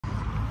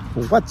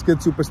What's good,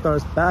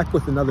 superstars? Back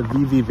with another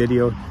Veve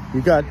video.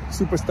 You got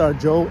Superstar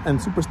Joe and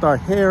Superstar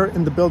Hair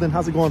in the building.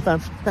 How's it going, fam?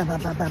 Bam,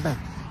 bam, bam, bam, bam.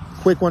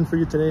 Quick one for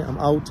you today. I'm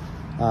out.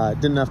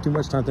 Didn't have too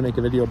much time to make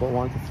a video, but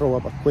wanted to throw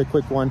up a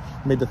quick one.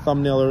 Made the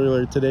thumbnail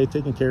earlier today,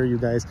 taking care of you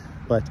guys,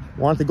 but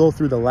wanted to go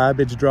through the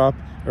Rabbids drop,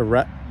 or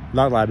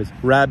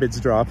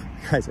Rabbids drop.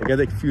 Guys, I get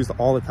it confused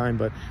all the time,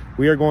 but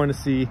we are going to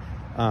see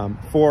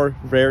 4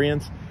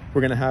 variants. We're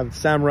gonna have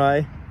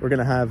Samurai, we're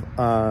gonna have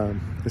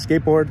the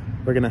skateboard,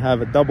 we're gonna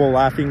have a double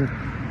laughing,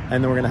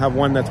 and then we're gonna have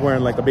one that's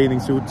wearing like a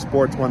bathing suit,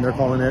 sports one they're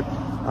calling it.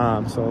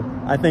 So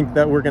I think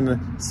that we're gonna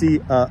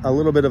see a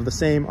little bit of the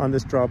same on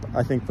this drop.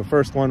 I think the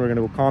first one, we're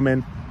gonna go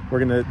common.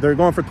 They're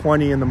going for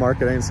 20 in the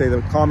market. I didn't say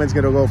the common's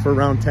gonna go for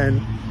around 10,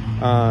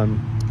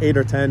 8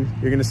 or 10.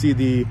 You're gonna see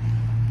the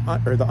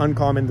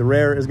uncommon, the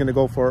rare is gonna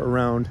go for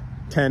around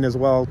 10 as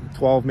well,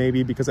 12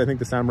 maybe, because I think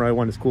the Samurai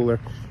one is cooler.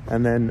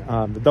 And then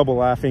the double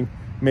laughing,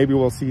 maybe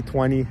we'll see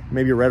 20,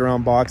 maybe right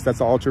around box. That's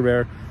the ultra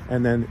rare.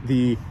 And then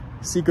the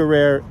secret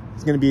rare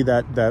is going to be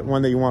that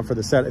one that you want for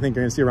the set. I think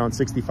you're going to see around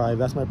 65.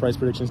 That's my price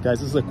predictions, guys.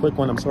 This is a quick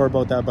one. I'm sorry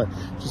about that, but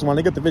just want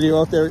to get the video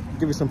out there,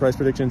 give you some price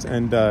predictions,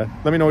 and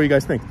let me know what you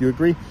guys think. Do you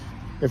agree?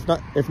 If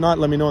not,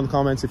 let me know in the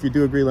comments. If you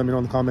do agree, let me know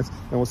in the comments,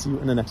 and we'll see you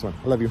in the next one.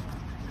 I love you.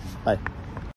 Bye.